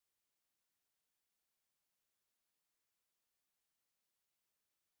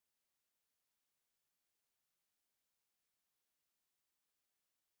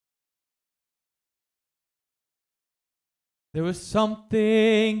There was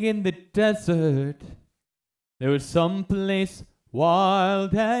something in the desert. There was some place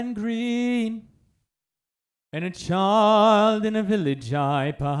wild and green, and a child in a village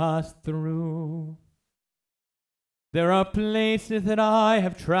I passed through. There are places that I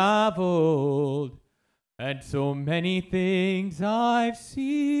have traveled, and so many things I've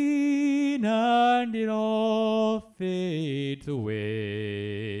seen, and it all fades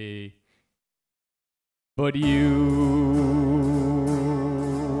away. But you,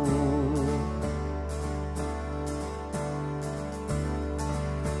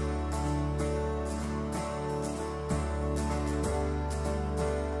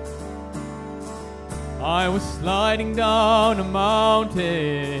 I was sliding down a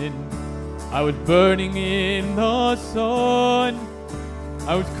mountain. I was burning in the sun.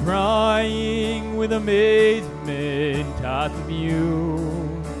 I was crying with amazement at the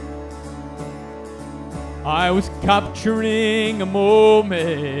view. I was capturing a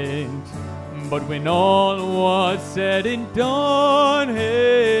moment, but when all was said and done,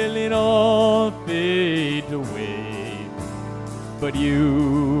 hell, it all fades away. But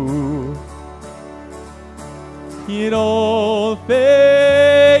you, it all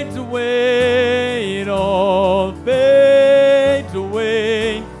fades away, it all fades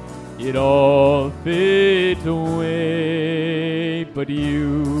away, it all fades away, but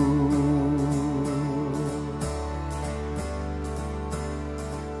you.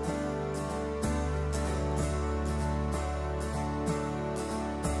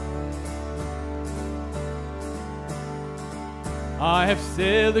 I have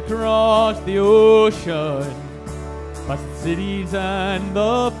sailed across the ocean, past the cities and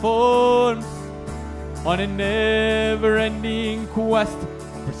the farms, on a never-ending quest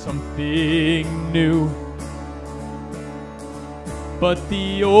for something new. But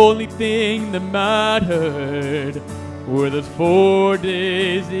the only thing that mattered were those 4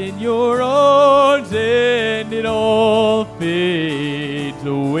 days in your arms, and it all fades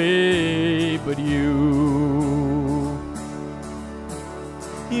away, but you.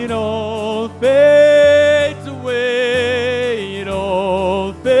 It all fades away, it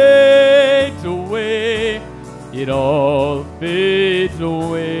all fades away, it all fades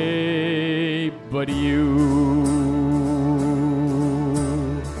away, but you.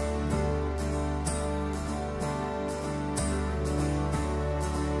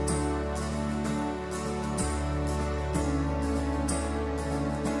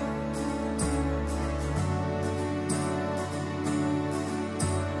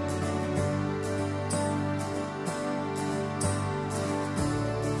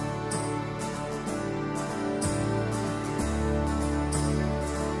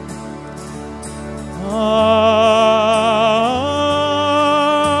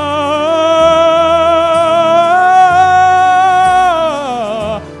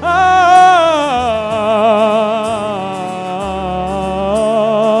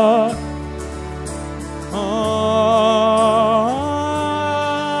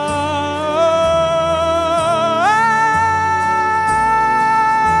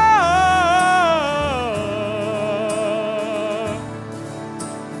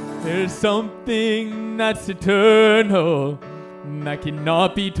 There's something that's eternal, that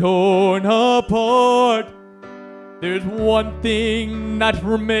cannot be torn apart. There's one thing that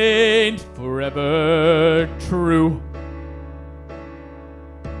remains forever true.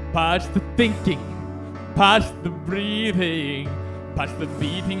 Past the thinking, past the breathing, past the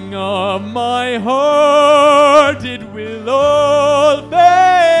beating of my heart, it will all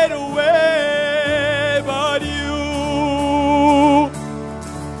fade away, but you.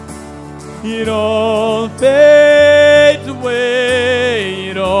 It all fades away,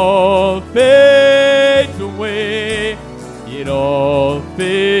 it all fades away, it all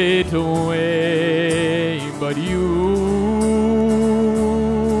fades away, but you.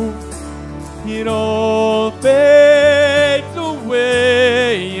 It all fades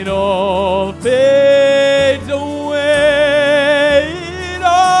away, it all fades away, it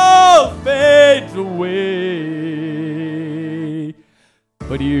all fades away,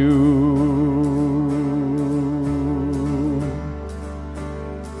 but you.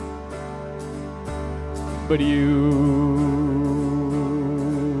 But you.